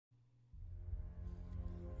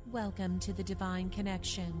Welcome to the Divine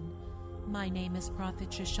Connection. My name is Prophet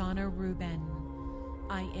Shoshana Rubin.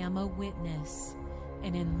 I am a witness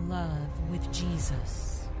and in love with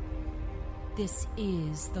Jesus. This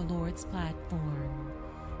is the Lord's platform,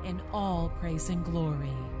 and all praise and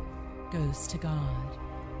glory goes to God.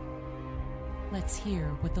 Let's hear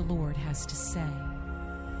what the Lord has to say.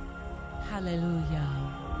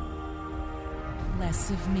 Hallelujah. Less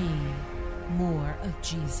of me, more of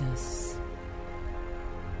Jesus.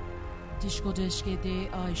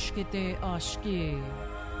 Dishkodeshkede ashkede ashke,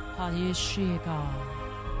 hayeshega,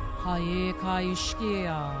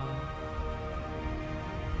 hayekaishkea.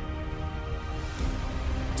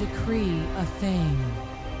 Decree a thing.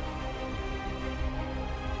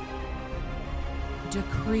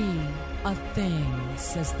 Decree a thing,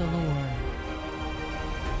 says the Lord.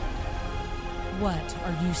 What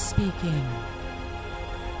are you speaking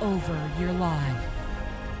over your life?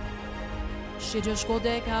 You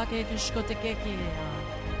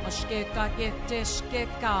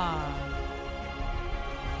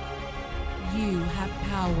have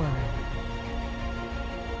power.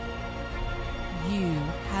 You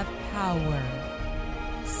have power,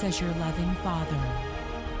 says your loving Father.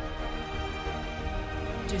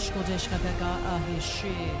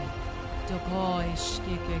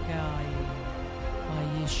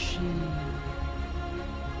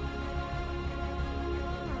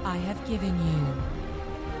 I have given you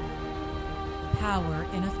power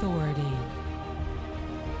and authority.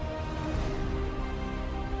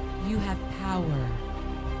 You have power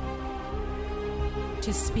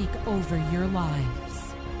to speak over your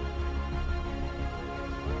lives.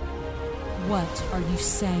 What are you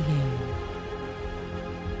saying?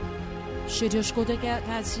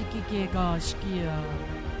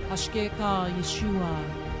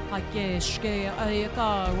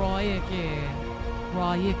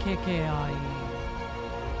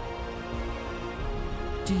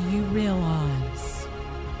 Do you realize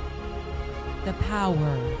the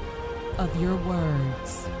power of your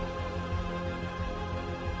words?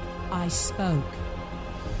 I spoke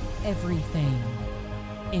everything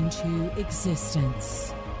into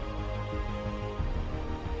existence,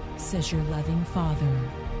 says your loving Father.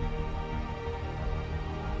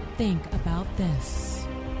 Think about this.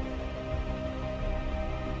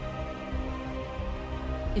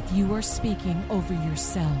 If you are speaking over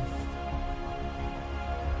yourself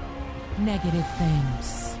negative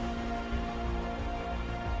things,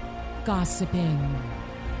 gossiping,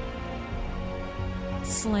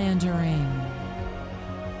 slandering,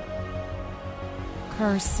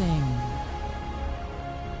 cursing,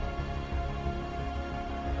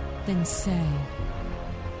 then say,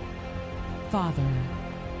 Father,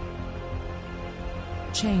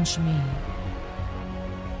 change me,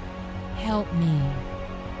 help me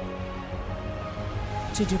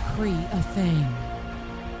to decree a thing,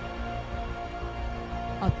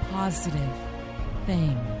 a positive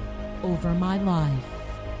thing over my life,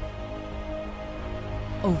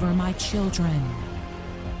 over my children,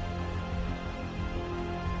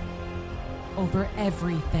 over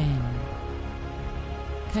everything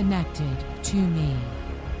connected to me.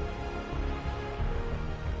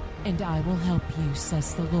 And I will help you,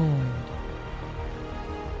 says the Lord.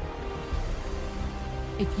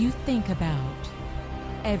 If you think about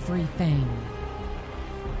everything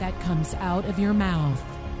that comes out of your mouth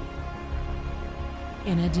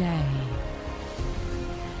in a day,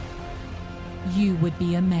 you would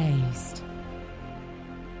be amazed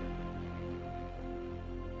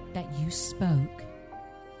that you spoke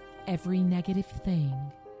every negative thing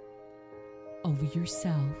over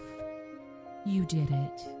yourself. You did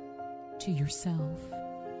it to yourself.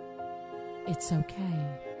 It's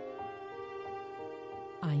okay.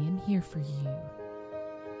 I am here for you.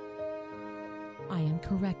 I am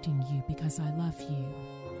correcting you because I love you.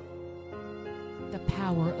 The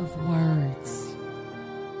power of words.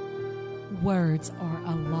 Words are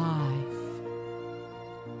alive.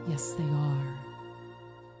 Yes, they are.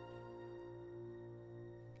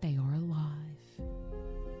 They are alive.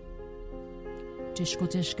 Dishka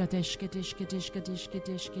dishka dishka dishka dishka dishka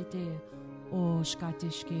dishka de. Oh, shka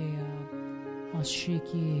dishka.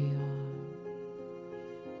 Oshikia.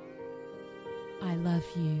 I love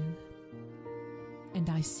you. And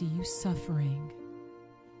I see you suffering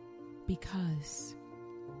because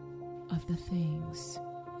of the things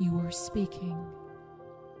you are speaking,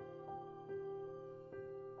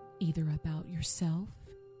 either about yourself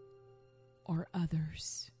or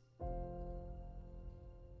others.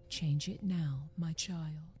 Change it now, my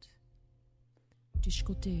child.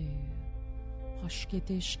 Dishkote,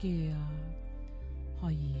 hashketeshkea,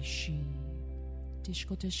 hayishi,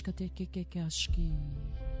 dishkoteshkatekekekashki.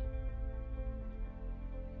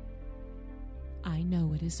 I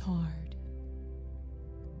know it is hard.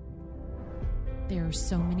 There are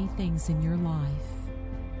so many things in your life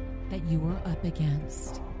that you are up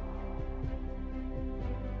against.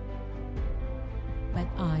 But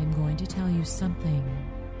I'm going to tell you something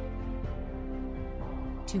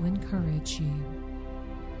to encourage you.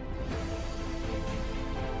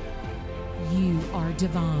 You are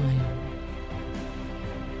divine.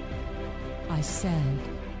 I said,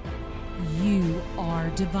 you are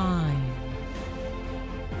divine.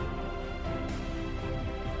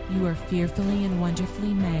 You are fearfully and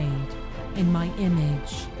wonderfully made in my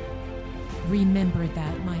image. Remember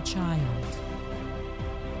that, my child.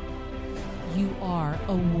 You are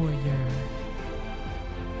a warrior.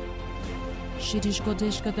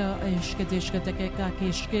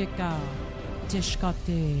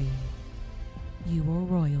 You are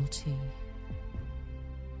royalty.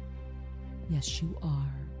 Yes, you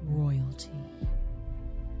are royalty.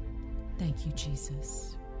 Thank you,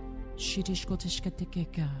 Jesus.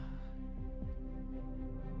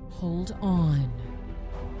 Hold on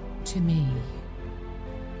to me.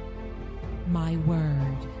 My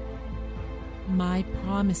word, my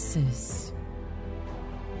promises.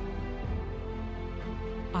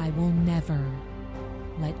 I will never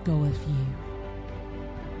let go of you.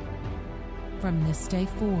 From this day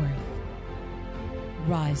forth,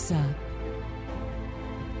 rise up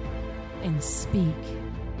and speak.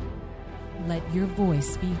 Let your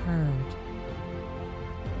voice be heard.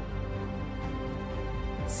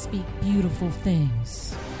 Speak beautiful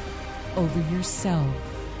things over yourself,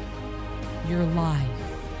 your life,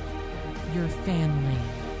 your family,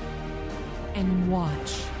 and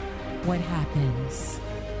watch what happens.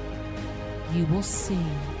 You will see.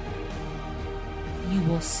 You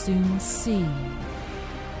will soon see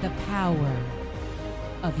the power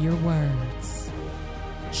of your words.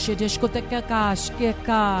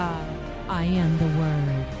 I am the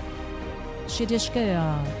word.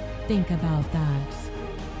 Think about that.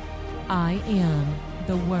 I am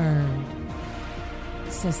the word,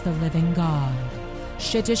 says the living God.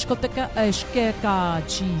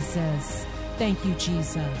 Jesus. Thank you,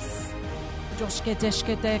 Jesus.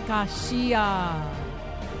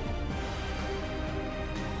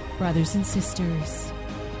 Brothers and sisters,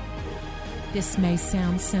 this may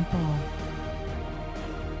sound simple,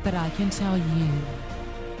 but I can tell you,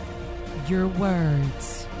 your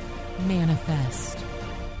words manifest.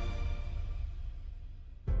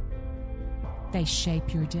 They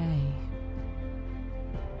shape your day.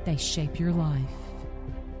 They shape your life.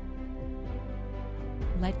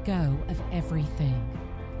 Let go of everything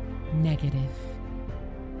negative.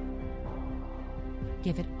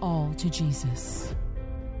 Give it all to Jesus.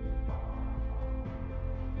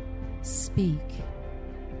 Speak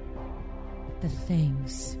the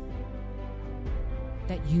things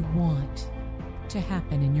that you want to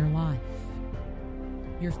happen in your life,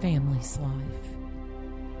 your family's life.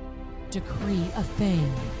 Decree a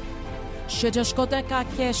thing.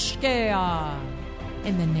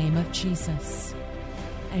 In the name of Jesus.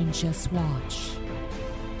 And just watch.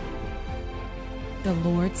 The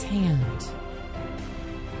Lord's hand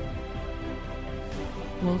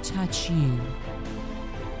will touch you.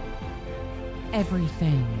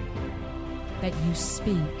 Everything that you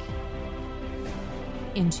speak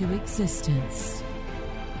into existence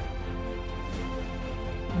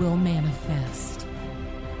will manifest,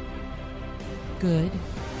 good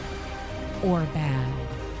or bad,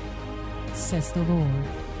 says the Lord.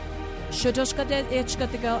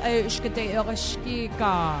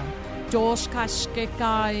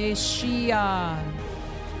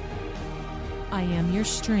 I am your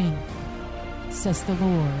strength, says the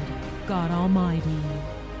Lord God Almighty.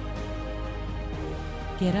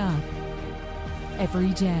 Get up every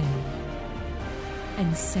day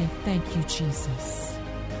and say thank you, Jesus.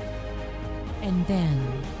 And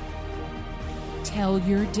then tell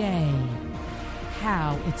your day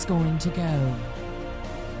how it's going to go.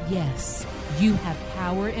 Yes, you have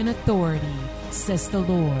power and authority, says the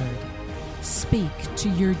Lord. Speak to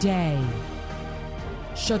your day.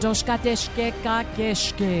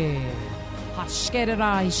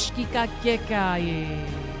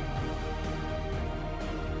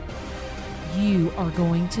 You are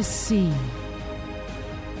going to see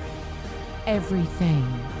everything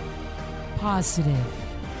positive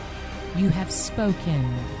you have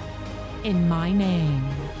spoken in my name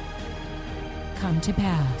come to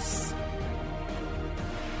pass.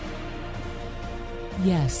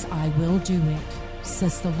 Yes, I will do it,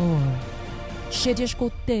 says the Lord.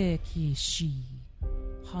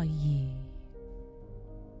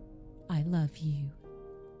 I love you.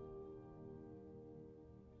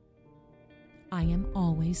 I am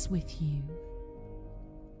always with you.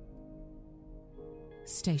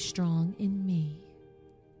 Stay strong in me.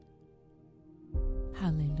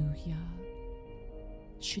 Hallelujah.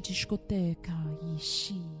 Shidishkoteka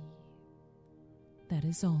yishi. That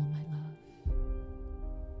is all, my love.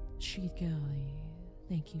 Shigai.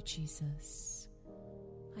 Thank you, Jesus.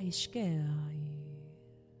 Aishkai.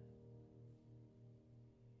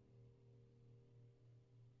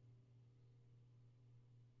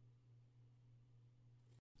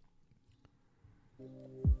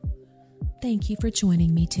 Thank you for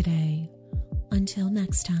joining me today. Until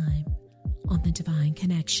next time on The Divine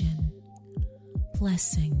Connection.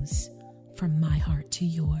 Blessings from my heart to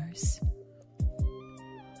yours.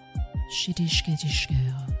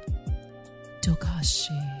 Shidishkedishkea.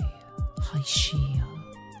 Dokashi. Haishia.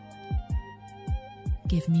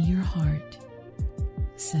 Give me your heart,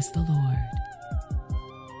 says the Lord.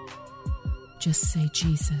 Just say,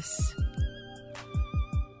 Jesus,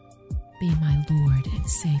 be my Lord and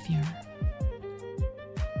Savior.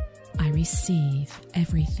 I receive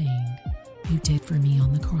everything you did for me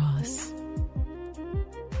on the cross.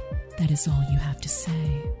 That is all you have to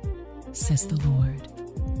say, says the Lord.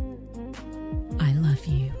 I love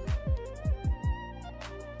you.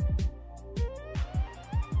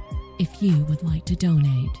 If you would like to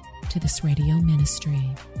donate to this radio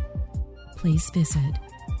ministry, please visit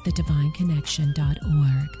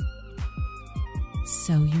thedivineconnection.org.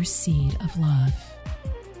 Sow your seed of love.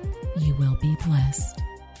 You will be blessed.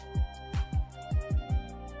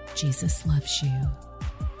 Jesus loves you.